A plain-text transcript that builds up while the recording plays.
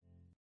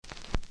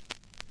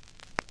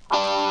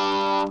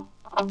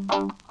Hi,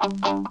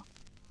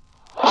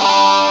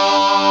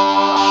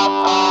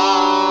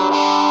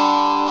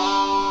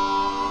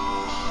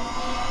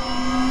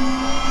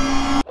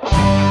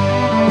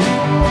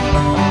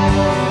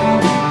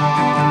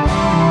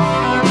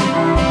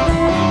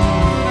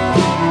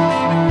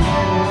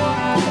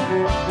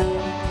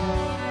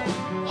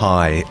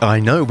 I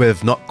know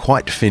we've not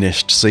quite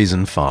finished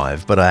Season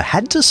 5, but I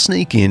had to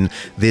sneak in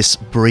this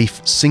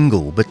brief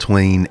single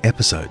between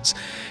episodes.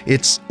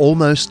 It's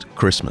almost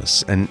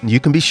Christmas, and you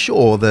can be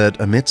sure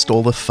that amidst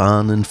all the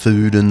fun and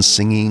food and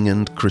singing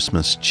and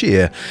Christmas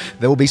cheer,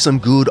 there will be some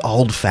good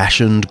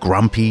old-fashioned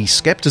grumpy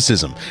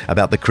skepticism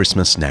about the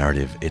Christmas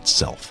narrative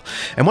itself.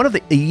 And one of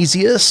the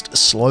easiest,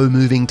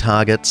 slow-moving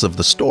targets of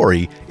the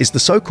story is the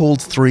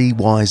so-called three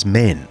wise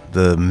men,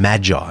 the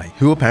magi,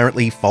 who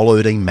apparently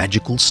followed a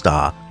magical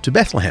star to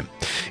Bethlehem.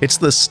 It's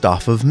the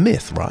stuff of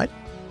myth, right?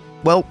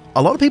 Well,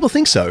 a lot of people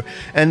think so,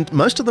 and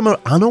most of them are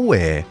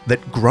unaware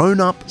that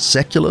grown-up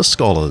secular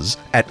scholars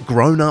at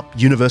grown-up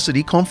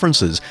university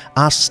conferences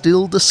are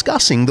still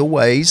discussing the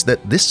ways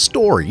that this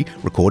story,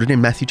 recorded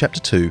in Matthew chapter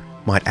 2,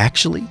 might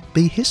actually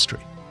be history.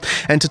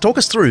 And to talk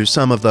us through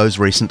some of those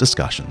recent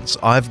discussions,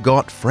 I've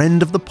got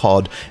friend of the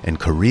pod and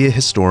career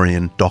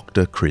historian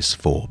Dr. Chris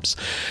Forbes.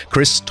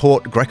 Chris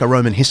taught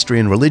Greco-Roman history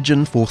and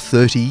religion for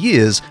 30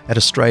 years at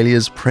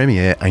Australia's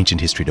premier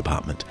ancient history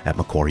department at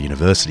Macquarie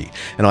University,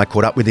 and I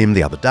caught up with him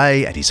the other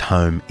day at his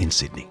home in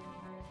Sydney.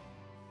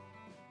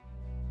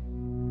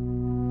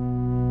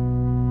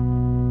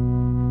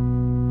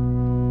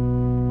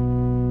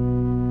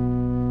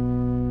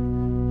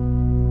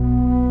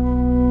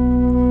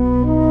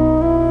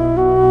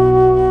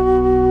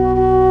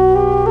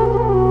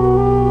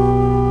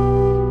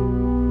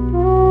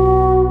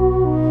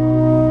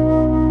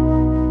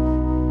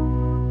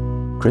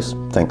 Chris,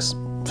 thanks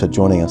for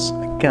joining us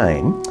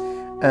again.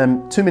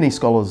 Too many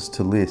scholars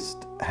to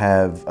list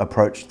have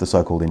approached the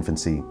so-called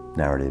infancy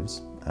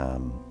narratives,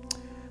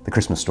 the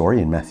Christmas story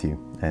in Matthew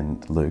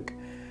and Luke,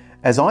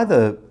 as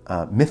either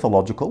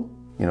mythological,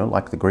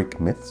 like the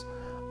Greek myths,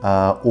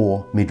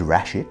 or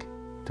midrashic,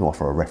 to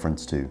offer a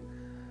reference to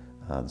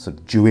sort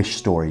of Jewish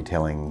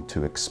storytelling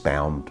to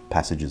expound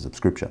passages of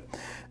Scripture.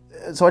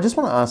 So I just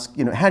want to ask,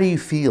 how do you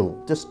feel,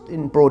 just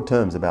in broad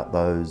terms, about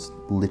those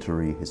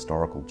literary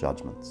historical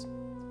judgments?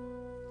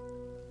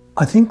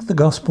 I think the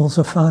Gospels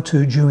are far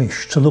too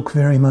Jewish to look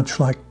very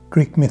much like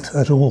Greek myth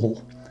at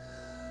all.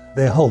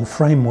 Their whole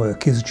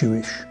framework is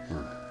Jewish.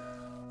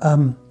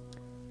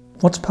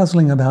 What's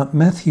puzzling about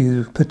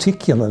Matthew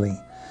particularly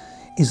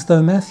is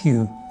though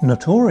Matthew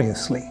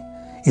notoriously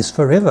is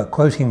forever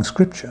quoting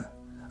Scripture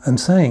and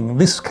saying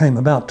this came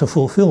about to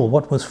fulfill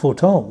what was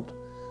foretold,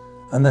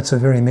 and that's a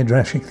very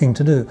midrashic thing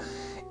to do,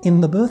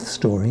 in the birth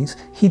stories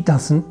he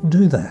doesn't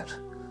do that.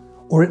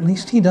 Or at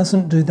least he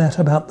doesn't do that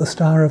about the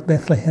Star of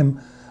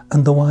Bethlehem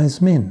and the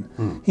wise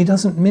men. He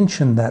doesn't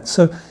mention that.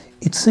 So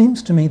it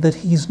seems to me that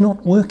he's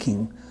not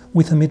working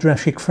with a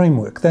midrashic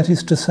framework. That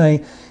is to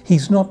say,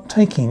 he's not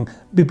taking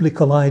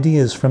biblical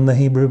ideas from the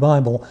Hebrew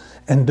Bible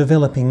and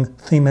developing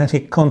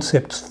thematic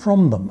concepts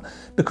from them.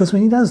 Because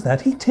when he does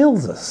that, he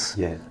tells us.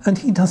 Yeah. And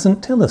he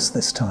doesn't tell us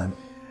this time.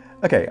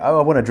 Okay, I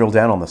want to drill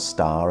down on the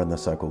star and the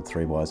so-called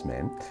three wise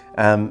men.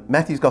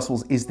 Matthew's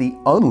Gospels is the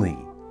only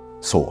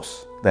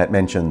source that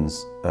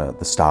mentions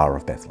the Star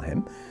of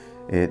Bethlehem.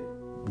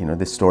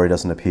 This story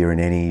doesn't appear in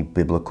any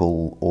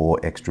biblical or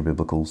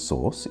extra-biblical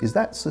source. Is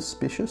that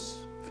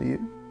suspicious for you?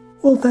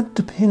 Well, that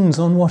depends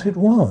on what it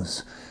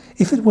was.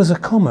 If it was a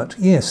comet,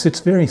 yes,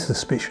 it's very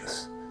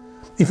suspicious.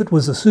 If it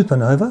was a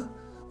supernova,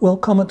 well,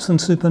 comets and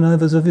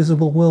supernovas are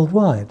visible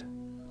worldwide.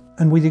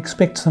 And we'd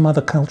expect some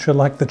other culture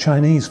like the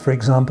Chinese, for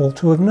example,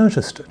 to have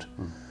noticed it.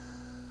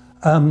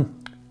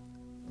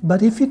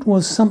 But if it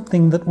was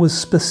something that was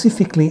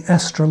specifically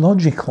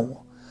astrological,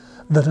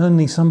 that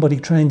only somebody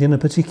trained in a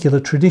particular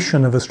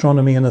tradition of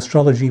astronomy and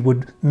astrology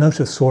would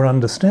notice or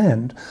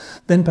understand,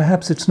 then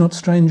perhaps it's not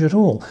strange at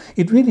all.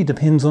 It really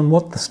depends on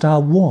what the star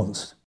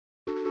was.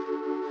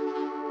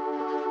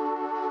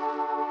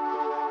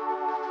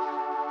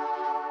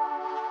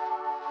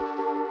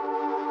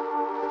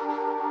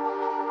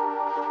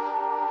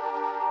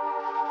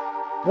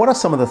 What are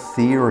some of the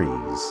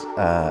theories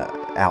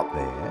out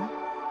there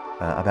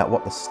about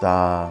what the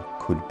star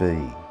could be,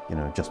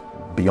 just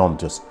beyond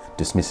just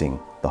dismissing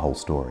the whole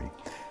story?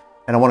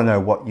 And I want to know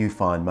what you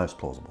find most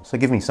plausible. So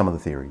give me some of the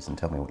theories and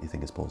tell me what you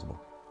think is plausible.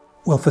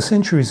 Well, for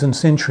centuries and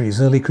centuries,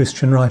 early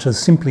Christian writers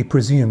simply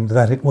presumed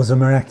that it was a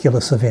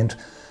miraculous event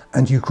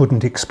and you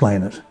couldn't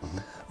explain it.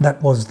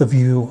 That was the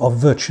view of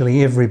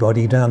virtually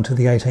everybody down to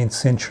the 18th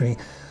century.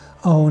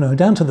 Oh no,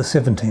 down to the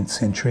 17th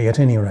century at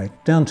any rate,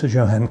 down to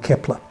Johann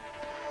Kepler.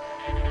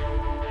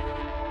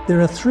 There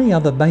are three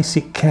other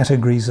basic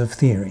categories of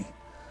theory.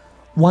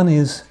 One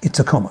is it's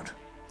a comet.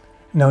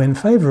 Now, in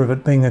favour of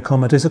it being a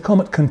comet is a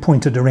comet can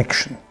point a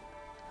direction,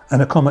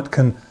 and a comet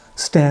can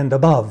stand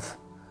above,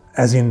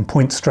 as in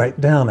point straight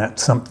down at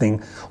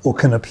something, or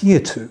can appear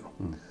to.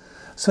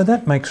 So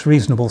that makes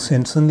reasonable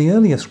sense, and the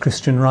earliest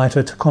Christian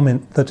writer to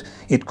comment that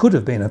it could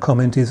have been a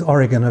comet is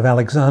Origen of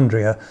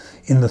Alexandria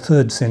in the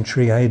 3rd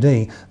century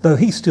AD, though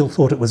he still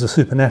thought it was a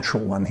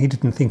supernatural one. He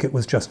didn't think it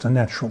was just a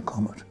natural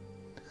comet.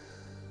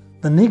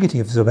 The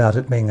negatives about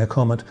it being a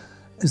comet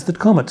is that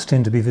comets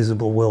tend to be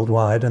visible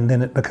worldwide, and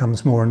then it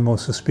becomes more and more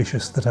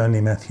suspicious that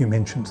only Matthew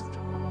mentions it.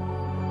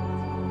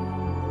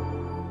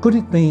 Could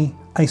it be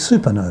a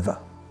supernova?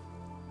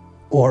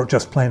 Or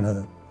just plain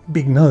a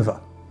big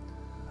nova?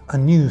 A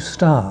new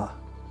star?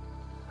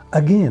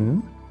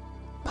 Again,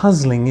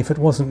 puzzling if it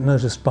wasn't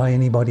noticed by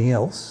anybody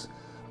else,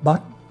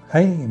 but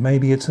hey,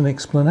 maybe it's an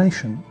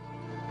explanation.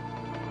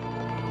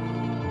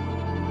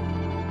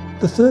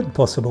 The third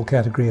possible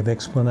category of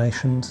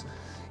explanations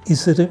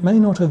is that it may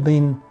not have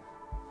been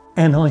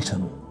an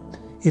item.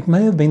 It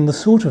may have been the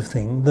sort of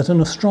thing that an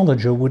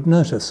astrologer would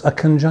notice, a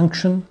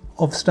conjunction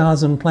of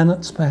stars and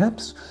planets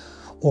perhaps,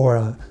 or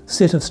a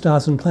set of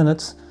stars and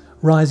planets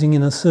rising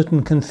in a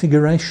certain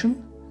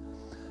configuration.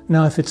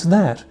 Now if it's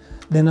that,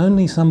 then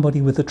only somebody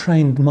with a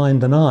trained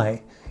mind and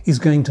eye is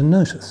going to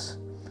notice.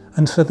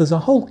 And so there's a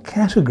whole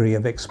category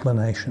of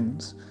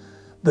explanations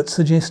that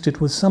suggest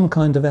it was some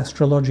kind of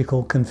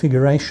astrological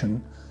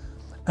configuration,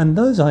 and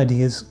those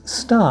ideas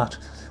start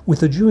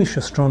with a Jewish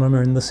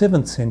astronomer in the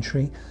 7th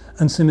century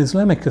and some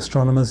Islamic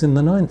astronomers in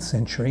the 9th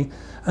century,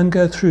 and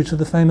go through to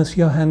the famous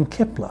Johann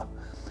Kepler.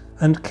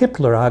 And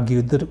Kepler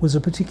argued that it was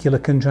a particular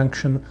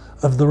conjunction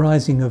of the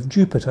rising of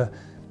Jupiter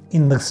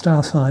in the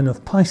star sign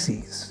of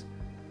Pisces,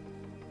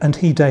 and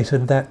he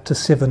dated that to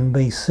 7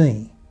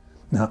 BC.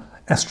 Now,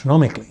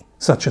 astronomically,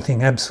 such a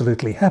thing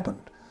absolutely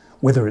happened.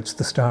 Whether it's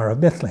the Star of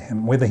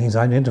Bethlehem, whether he's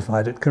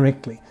identified it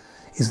correctly,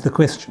 is the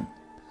question.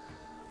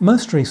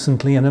 Most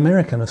recently, an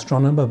American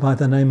astronomer by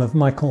the name of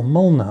Michael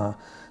Molnar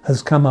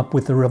has come up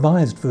with a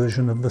revised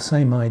version of the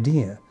same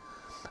idea.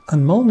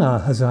 And Molnar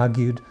has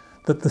argued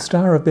that the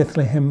Star of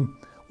Bethlehem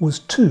was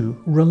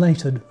 2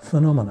 related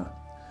phenomena.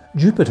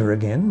 Jupiter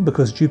again,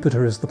 because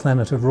Jupiter is the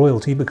planet of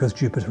royalty, because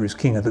Jupiter is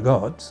king of the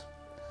gods.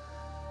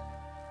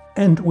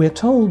 And we're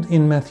told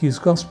in Matthew's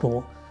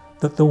Gospel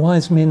that the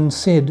wise men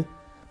said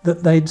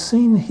that they'd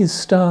seen his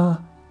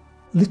star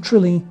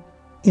literally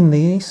in the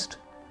east,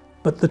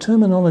 but the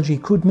terminology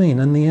could mean,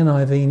 and the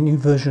NIV New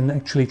Version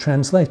actually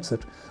translates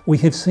it, we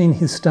have seen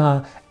his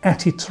star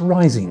at its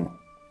rising,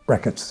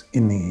 brackets,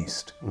 in the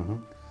east. Mm-hmm.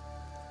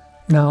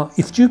 Now,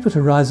 if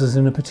Jupiter rises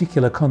in a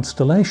particular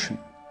constellation,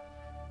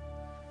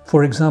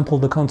 for example,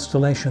 the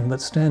constellation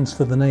that stands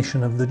for the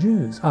nation of the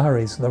Jews,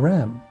 Aries, the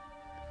ram,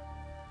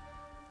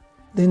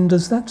 then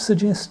does that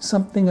suggest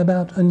something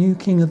about a new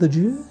king of the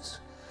Jews?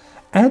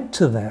 Add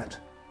to that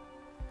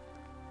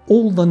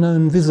all the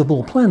known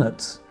visible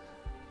planets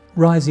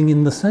rising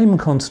in the same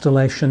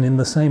constellation in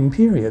the same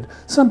period,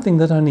 something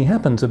that only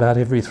happens about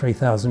every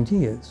 3,000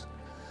 years.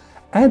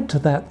 Add to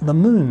that the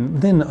moon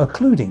then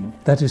occluding,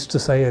 that is to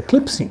say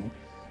eclipsing,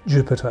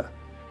 Jupiter.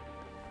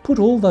 Put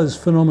all those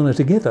phenomena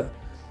together,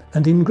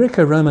 and in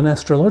Greco-Roman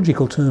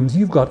astrological terms,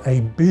 you've got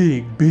a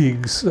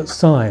big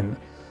sign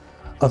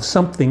of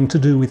something to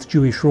do with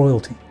Jewish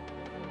royalty.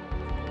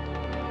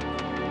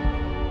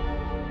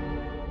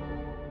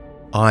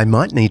 I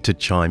might need to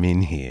chime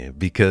in here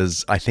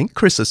because I think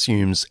Chris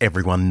assumes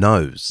everyone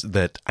knows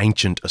that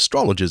ancient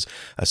astrologers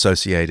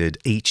associated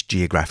each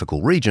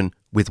geographical region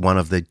with one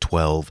of the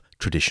 12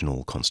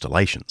 traditional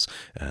constellations,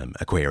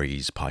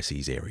 Aquarius,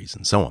 Pisces, Aries,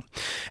 and so on.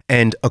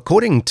 And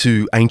according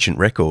to ancient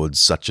records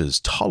such as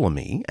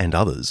Ptolemy and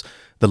others,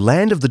 the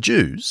land of the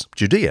Jews,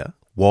 Judea,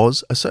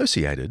 was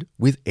associated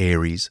with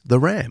Aries the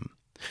ram.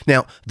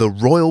 Now, the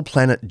royal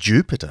planet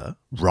Jupiter,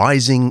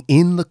 rising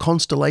in the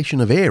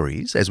constellation of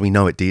Aries, as we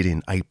know it did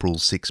in April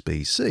 6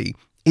 BC,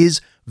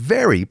 is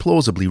very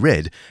plausibly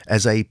read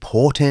as a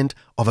portent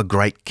of a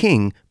great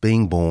king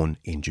being born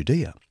in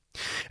Judea.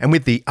 And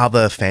with the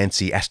other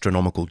fancy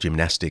astronomical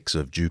gymnastics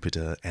of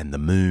Jupiter and the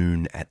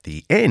moon at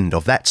the end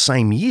of that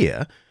same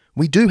year,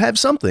 we do have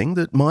something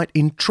that might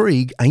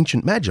intrigue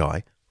ancient magi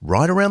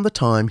right around the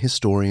time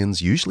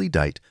historians usually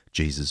date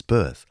Jesus'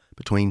 birth,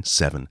 between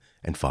 7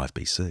 and 5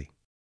 BC.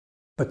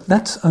 But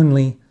that's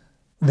only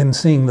them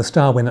seeing the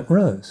star when it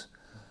rose.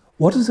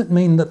 What does it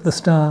mean that the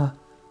star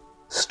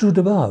stood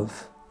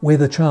above where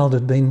the child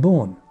had been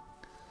born?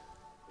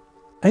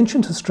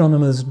 Ancient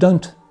astronomers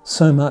don't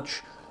so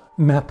much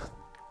map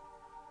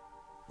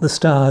the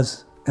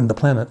stars and the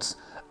planets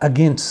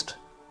against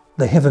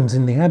the heavens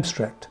in the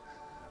abstract.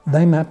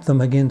 They map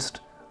them against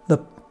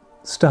the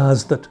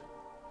stars that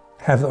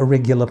have a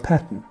regular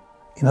pattern.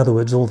 In other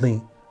words, all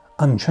the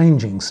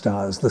unchanging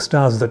stars, the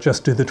stars that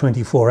just do the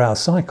 24-hour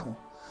cycle.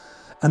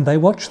 And they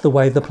watch the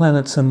way the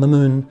planets and the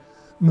moon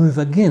move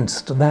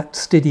against that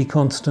steady,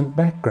 constant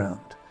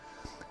background.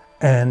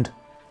 And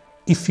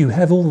if you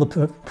have all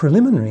the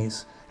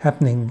preliminaries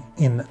happening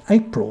in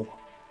April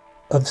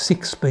of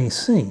 6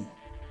 BC,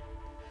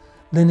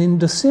 then in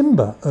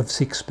December of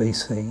 6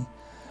 BC,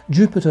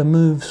 Jupiter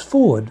moves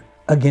forward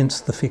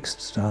against the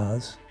fixed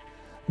stars,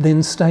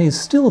 then stays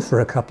still for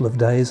a couple of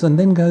days and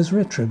then goes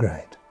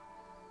retrograde.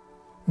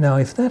 Now,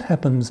 if that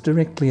happens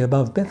directly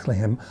above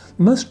Bethlehem,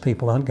 most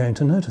people aren't going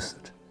to notice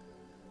it.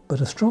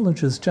 But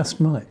astrologers just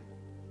might.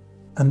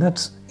 And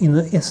that's, in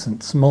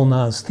essence,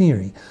 Molnar's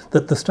theory,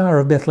 that the Star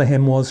of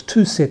Bethlehem was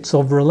two sets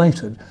of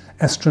related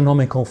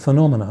astronomical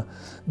phenomena,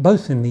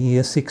 both in the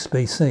year 6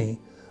 BC,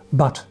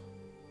 but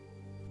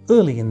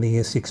early in the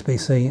year 6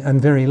 BC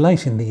and very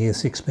late in the year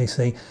 6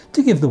 BC,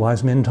 to give the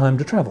wise men time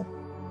to travel.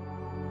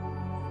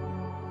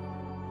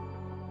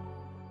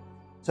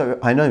 So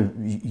I know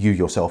you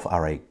yourself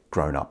are a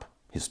grown-up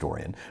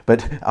historian,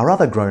 but are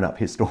other grown-up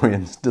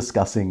historians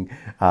discussing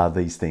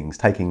these things,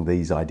 taking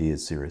these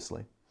ideas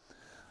seriously?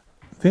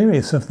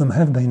 Various of them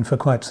have been for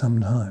quite some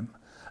time,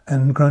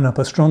 and grown-up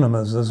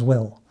astronomers as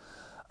well.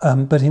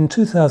 But in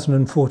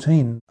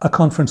 2014, a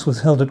conference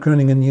was held at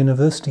Groningen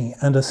University,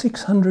 and a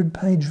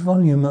 600-page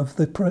volume of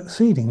the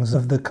proceedings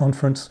of the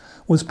conference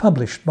was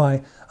published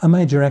by a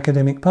major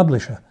academic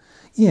publisher.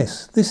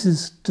 Yes, this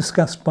is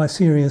discussed by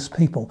serious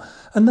people,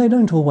 and they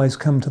don't always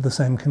come to the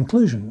same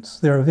conclusions.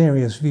 There are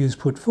various views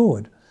put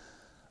forward.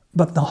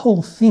 But the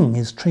whole thing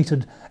is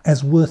treated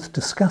as worth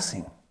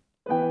discussing.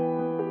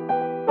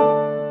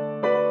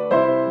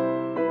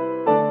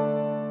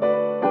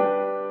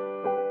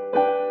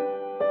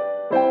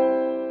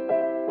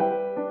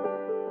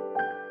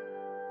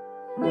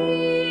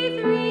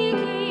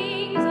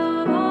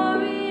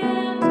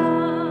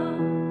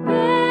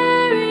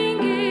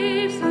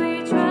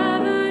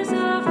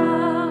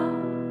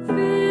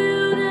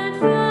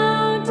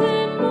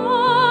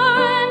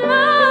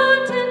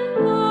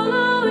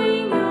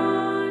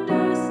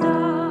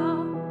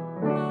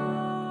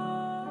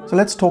 So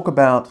let's talk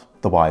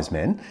about the wise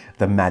men,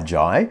 the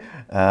magi.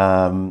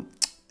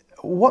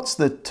 What's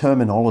the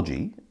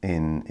terminology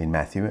in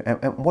Matthew,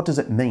 and what does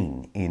it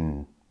mean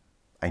in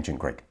ancient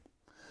Greek?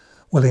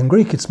 Well, in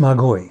Greek it's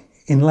magoi.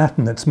 In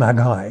Latin it's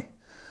magi.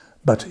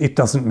 But it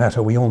doesn't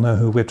matter. We all know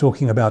who we're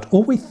talking about,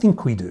 or we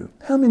think we do.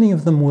 How many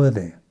of them were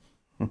there?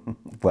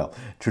 Well,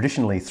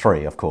 traditionally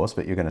 3, of course,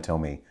 but you're going to tell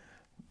me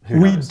who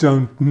knows? We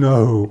don't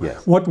know.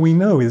 Yes. What we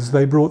know is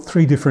they brought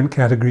 3 different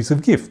categories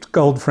of gift,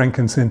 gold,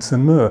 frankincense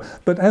and myrrh.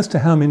 But as to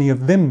how many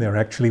of them there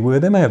actually were,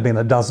 there may have been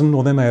a dozen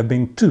or there may have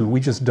been 2. We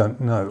just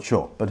don't know.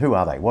 Sure, but who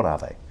are they? What are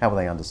they? How are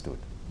they understood?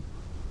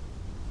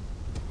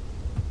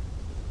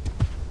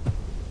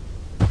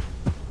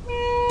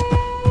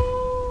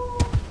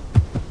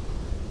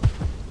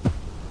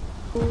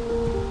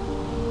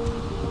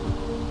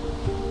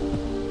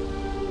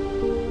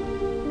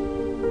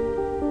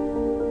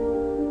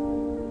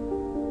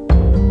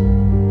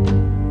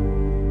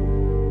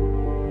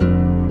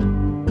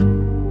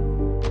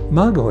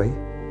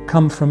 Magoi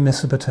come from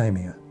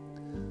Mesopotamia,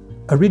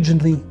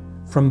 originally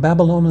from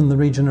Babylon and the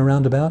region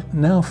around about,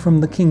 now from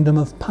the kingdom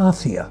of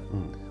Parthia,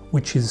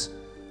 which is,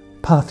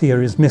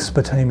 Parthia is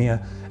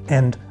Mesopotamia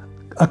and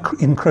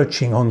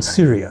encroaching on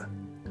Syria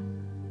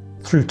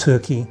through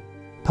Turkey,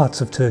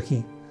 parts of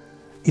Turkey.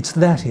 It's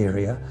that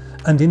area,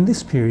 and in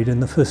this period, in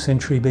the 1st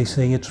century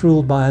BC, it's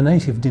ruled by a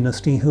native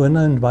dynasty who are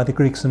known by the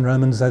Greeks and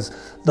Romans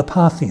as the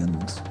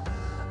Parthians.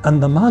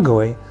 And the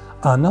Magoi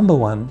are, number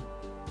one,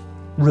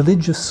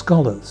 religious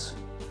scholars.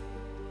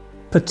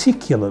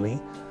 Particularly,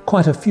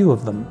 quite a few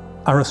of them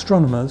are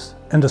astronomers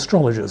and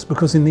astrologers,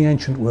 because in the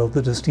ancient world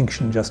the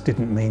distinction just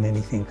didn't mean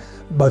anything.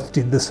 Both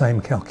did the same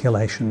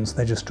calculations,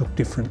 they just took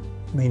different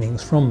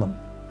meanings from them.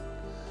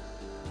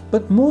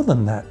 But more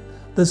than that,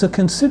 there's a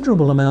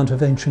considerable amount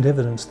of ancient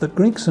evidence that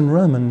Greeks and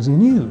Romans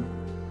knew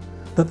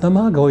that the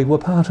Magoi were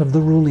part of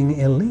the ruling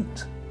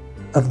elite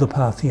of the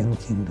Parthian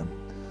kingdom.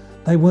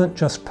 They weren't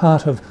just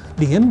part of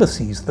the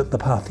embassies that the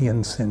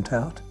Parthians sent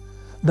out.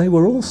 They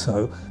were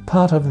also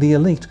part of the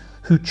elite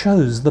who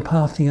chose the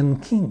Parthian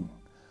king.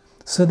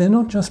 So they're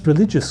not just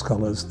religious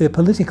scholars, they're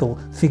political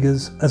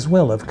figures as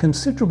well, of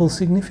considerable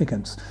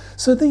significance.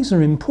 So these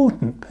are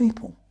important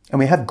people. And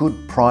we have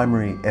good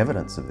primary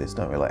evidence of this,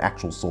 don't we? Like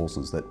actual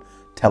sources that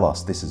tell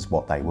us this is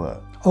what they were.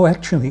 Oh,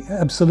 actually,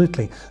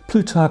 absolutely.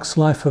 Plutarch's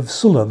Life of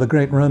Sulla, the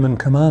great Roman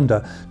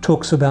commander,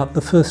 talks about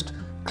the first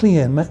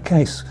clear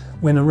case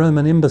when a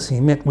Roman embassy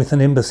met with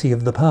an embassy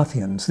of the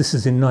Parthians. This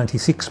is in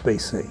 96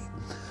 BC.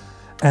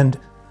 And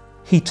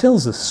he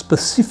tells us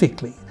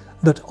specifically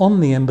that on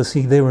the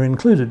embassy there were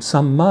included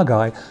some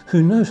magi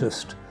who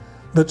noticed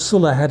that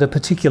Sulla had a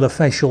particular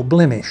facial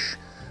blemish.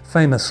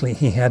 Famously,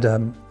 he had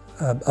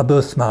a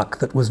birthmark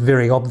that was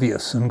very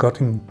obvious and got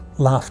him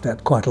laughed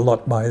at quite a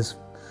lot by his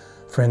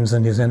friends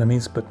and his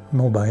enemies, but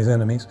more by his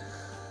enemies.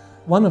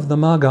 One of the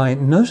magi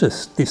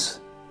noticed this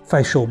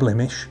facial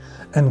blemish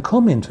and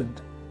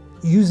commented,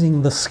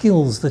 using the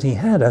skills that he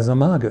had as a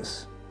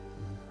magus,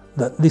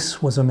 that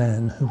this was a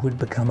man who would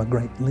become a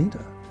great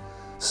leader.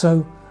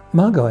 So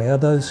magi are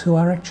those who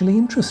are actually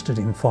interested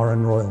in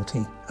foreign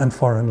royalty and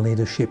foreign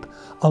leadership,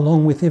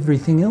 along with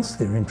everything else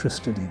they're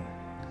interested in.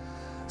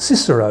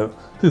 Cicero,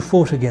 who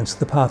fought against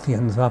the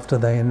Parthians after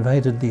they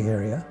invaded the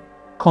area,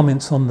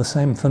 comments on the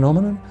same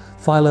phenomenon.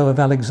 Philo of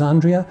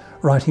Alexandria,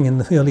 writing in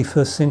the early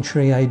 1st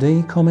century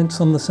AD, comments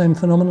on the same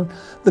phenomenon.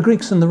 The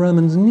Greeks and the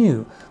Romans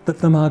knew that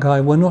the magi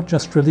were not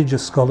just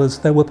religious scholars,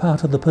 they were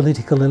part of the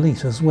political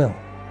elite as well.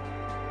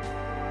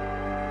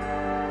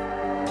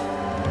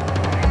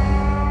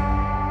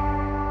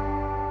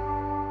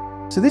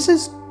 So this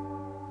is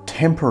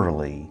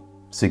temporally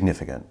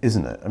significant,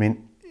 isn't it? I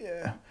mean,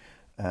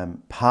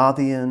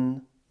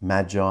 Parthian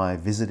magi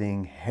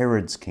visiting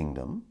Herod's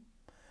kingdom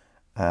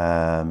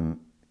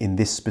in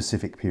this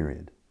specific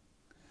period.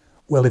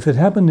 Well, if it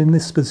happened in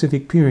this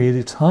specific period,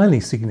 it's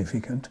highly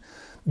significant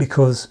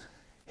because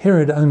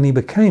Herod only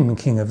became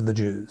king of the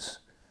Jews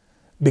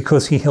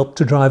because he helped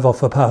to drive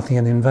off a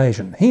Parthian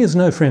invasion. He is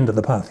no friend of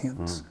the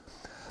Parthians.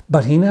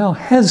 But he now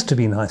has to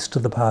be nice to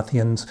the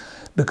Parthians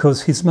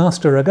because his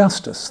master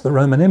Augustus, the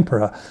Roman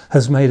emperor,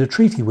 has made a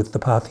treaty with the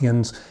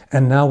Parthians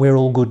and now we're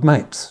all good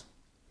mates.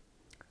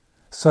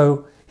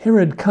 So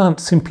Herod can't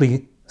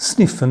simply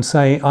sniff and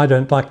say, I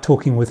don't like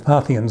talking with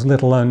Parthians,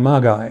 let alone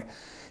magi.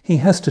 He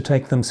has to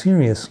take them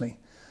seriously.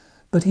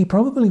 But he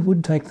probably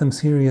would take them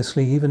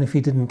seriously even if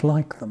he didn't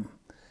like them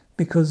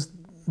because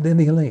they're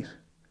the elite.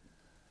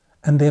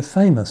 And they're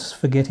famous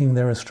for getting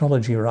their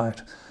astrology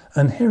right.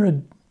 And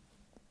Herod,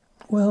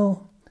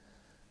 well,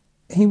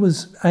 he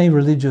was A,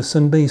 religious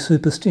and B,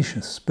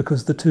 superstitious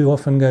because the two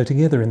often go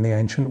together in the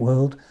ancient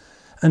world,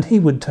 and he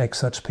would take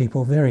such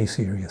people very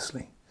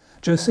seriously.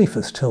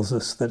 Josephus tells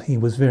us that he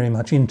was very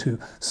much into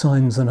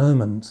signs and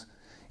omens,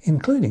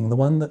 including the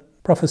one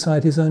that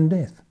prophesied his own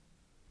death.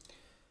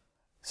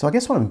 So I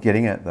guess what I'm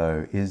getting at,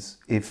 though, is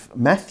if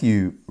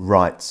Matthew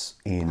writes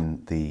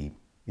in the,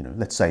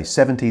 let's say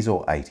 70s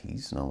or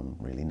 80s, no one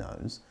really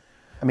knows,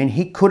 I mean,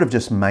 he could have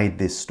just made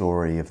this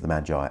story of the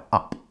Magi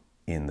up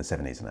in the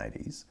 70s and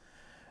 80s.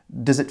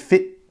 Does it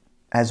fit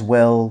as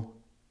well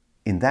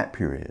in that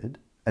period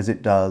as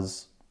it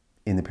does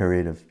in the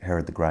period of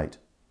Herod the Great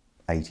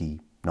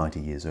 80, 90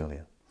 years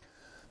earlier?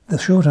 The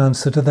short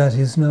answer to that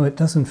is no, it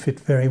doesn't fit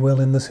very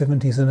well in the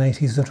 70s and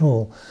 80s at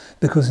all,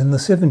 because in the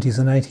 70s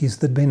and 80s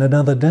there'd been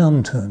another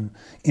downturn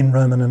in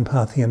Roman and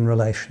Parthian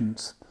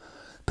relations,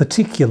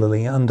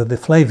 particularly under the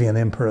Flavian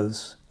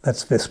emperors,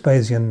 that's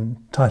Vespasian,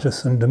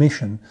 Titus and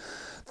Domitian.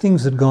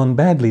 Things had gone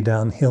badly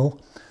downhill,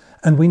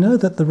 and we know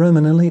that the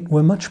Roman elite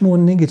were much more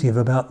negative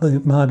about the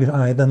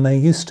magi than they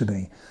used to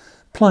be.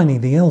 Pliny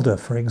the Elder,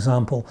 for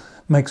example,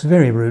 makes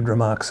very rude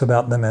remarks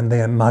about them and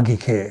their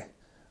magicae.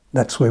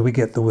 That's where we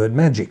get the word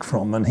magic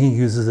from, and he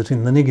uses it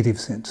in the negative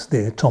sense,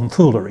 their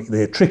tomfoolery,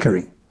 their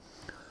trickery.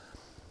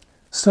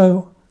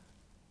 So,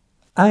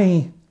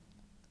 A,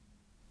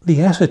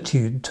 the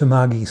attitude to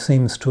magi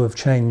seems to have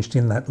changed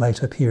in that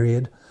later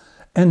period,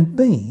 and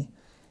B,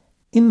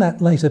 in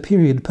that later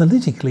period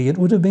politically it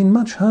would have been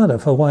much harder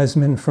for wise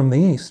men from the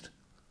East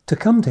to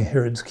come to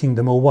Herod's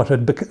kingdom or what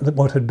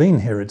had been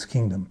Herod's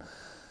kingdom.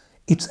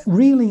 It's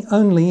really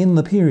only in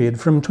the period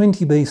from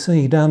 20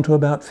 BC down to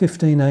about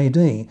 15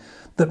 AD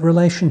that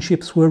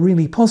relationships were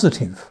really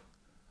positive.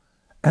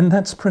 And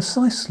that's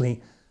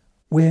precisely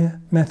where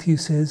Matthew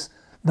says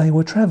they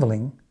were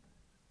travelling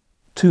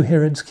to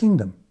Herod's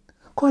kingdom,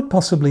 quite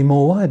possibly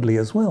more widely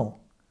as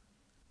well,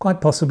 quite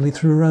possibly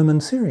through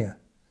Roman Syria.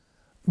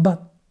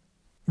 But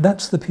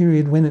that's the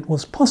period when it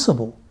was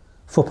possible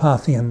for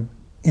Parthian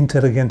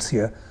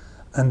intelligentsia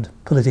and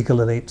political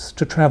elites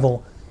to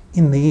travel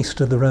in the east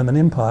of the Roman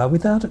Empire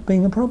without it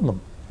being a problem.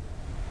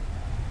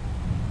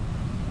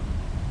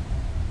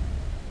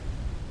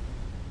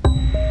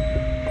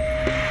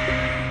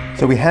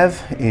 So we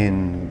have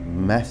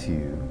in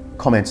Matthew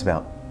comments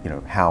about,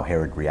 how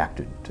Herod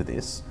reacted to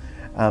this,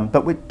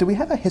 but do we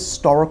have a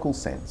historical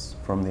sense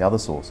from the other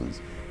sources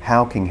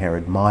how King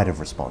Herod might have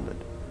responded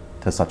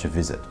to such a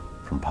visit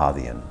from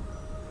Parthian?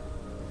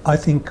 I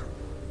think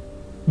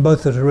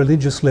both at a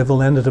religious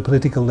level and at a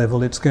political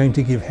level it's going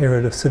to give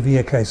Herod a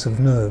severe case of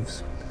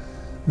nerves.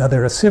 Now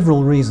there are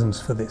several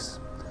reasons for this.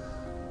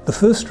 The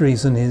first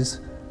reason is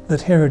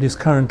that Herod is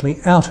currently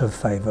out of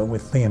favour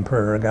with the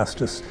Emperor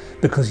Augustus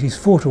because he's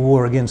fought a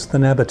war against the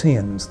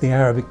Nabateans, the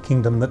Arabic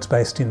kingdom that's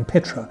based in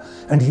Petra,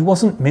 and he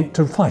wasn't meant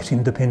to fight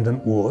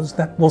independent wars.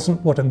 That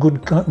wasn't what a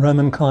good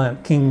Roman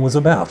client king was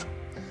about.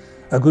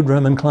 A good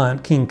Roman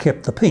client king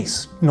kept the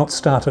peace, not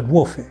started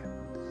warfare.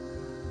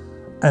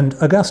 And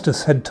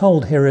Augustus had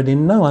told Herod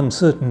in no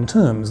uncertain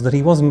terms that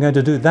he wasn't going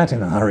to do that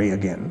in a hurry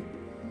again.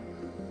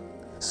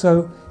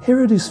 So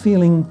Herod is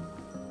feeling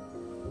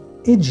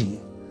edgy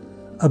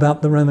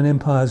about the Roman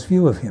Empire's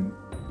view of him.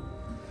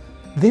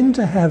 Then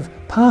to have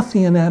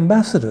Parthian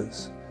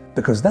ambassadors,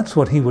 because that's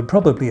what he would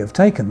probably have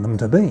taken them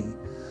to be,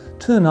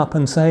 turn up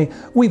and say,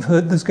 we've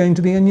heard there's going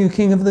to be a new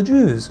king of the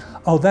Jews.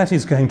 Oh, that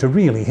is going to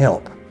really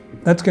help.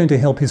 That's going to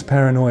help his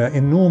paranoia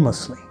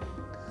enormously.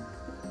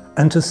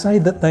 And to say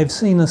that they've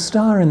seen a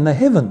star in the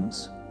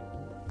heavens,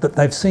 that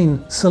they've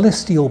seen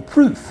celestial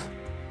proof,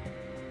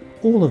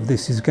 all of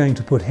this is going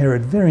to put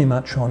Herod very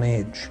much on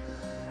edge.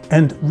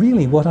 And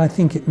really what I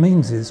think it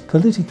means is,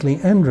 politically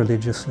and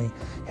religiously,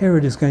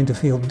 Herod is going to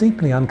feel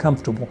deeply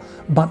uncomfortable,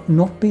 but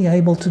not be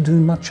able to do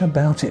much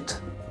about it,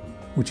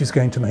 which is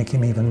going to make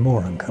him even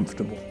more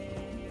uncomfortable.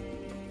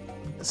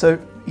 So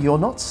you're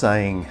not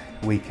saying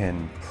we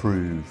can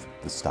prove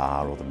the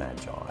star or the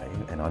magi,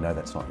 and I know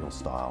that's not your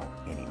style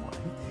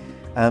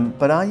anyway,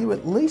 but are you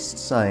at least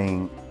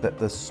saying that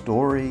the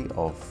story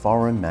of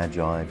foreign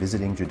magi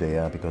visiting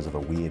Judea because of a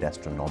weird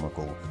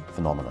astronomical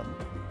phenomenon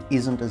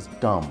isn't as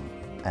dumb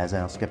as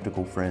our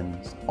sceptical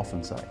friends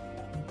often say?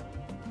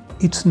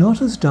 It's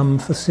not as dumb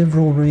for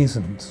several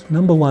reasons.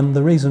 Number one,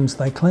 the reasons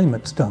they claim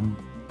it's dumb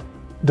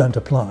don't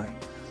apply.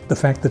 The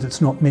fact that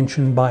it's not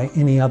mentioned by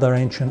any other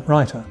ancient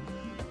writer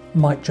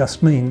might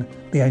just mean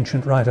the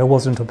ancient writer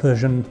wasn't a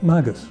Persian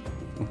magus,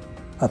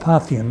 a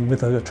Parthian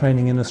with a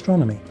training in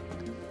astronomy.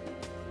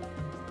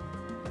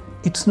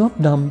 It's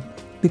not dumb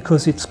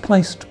because it's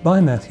placed by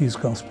Matthew's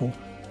Gospel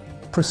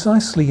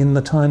precisely in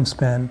the time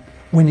span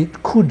when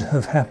it could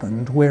have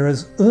happened,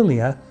 whereas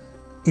earlier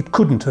it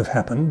couldn't have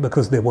happened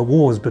because there were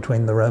wars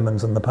between the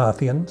Romans and the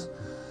Parthians,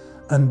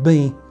 and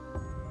B,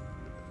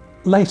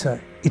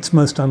 later it's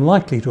most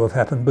unlikely to have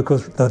happened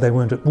because though they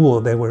weren't at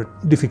war, there were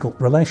difficult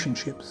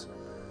relationships.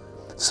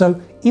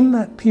 So in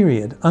that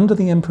period, under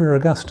the Emperor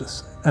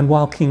Augustus, and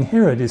while King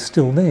Herod is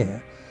still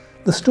there,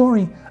 the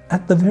story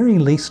at the very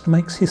least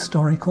makes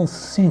historical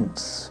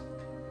sense.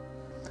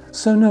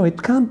 So no,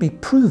 it can't be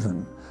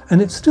proven,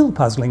 and it's still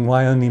puzzling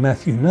why only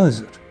Matthew knows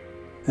it.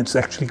 It's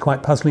actually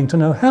quite puzzling to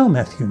know how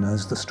Matthew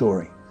knows the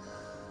story.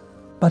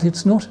 But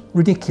it's not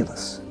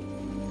ridiculous.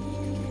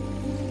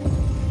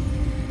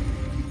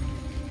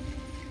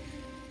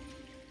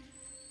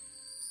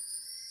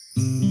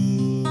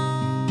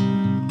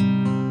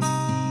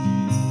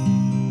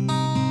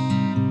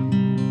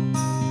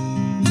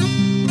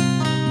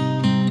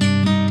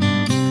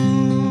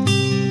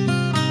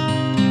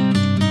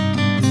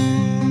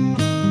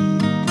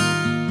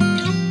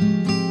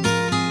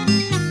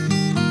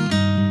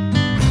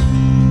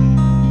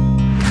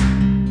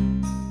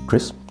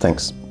 Chris,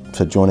 thanks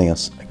for joining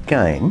us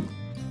again.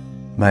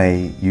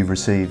 May you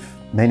receive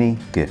many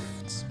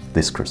gifts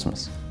this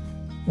Christmas.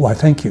 Why,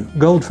 thank you.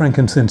 Gold,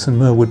 frankincense and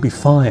myrrh would be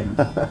fine.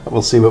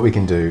 We'll see what we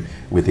can do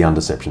with the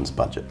Undeceptions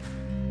budget.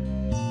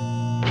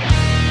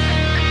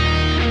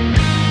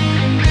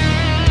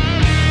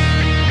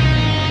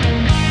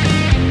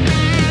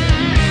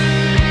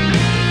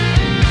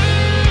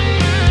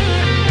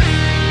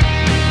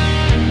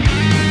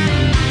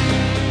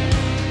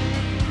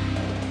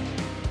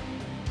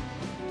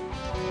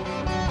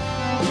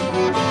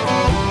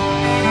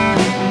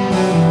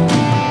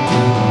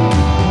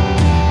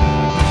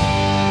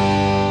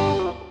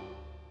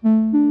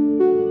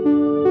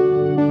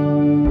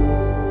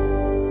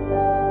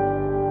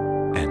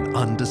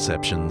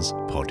 Undeceptions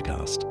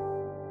podcast.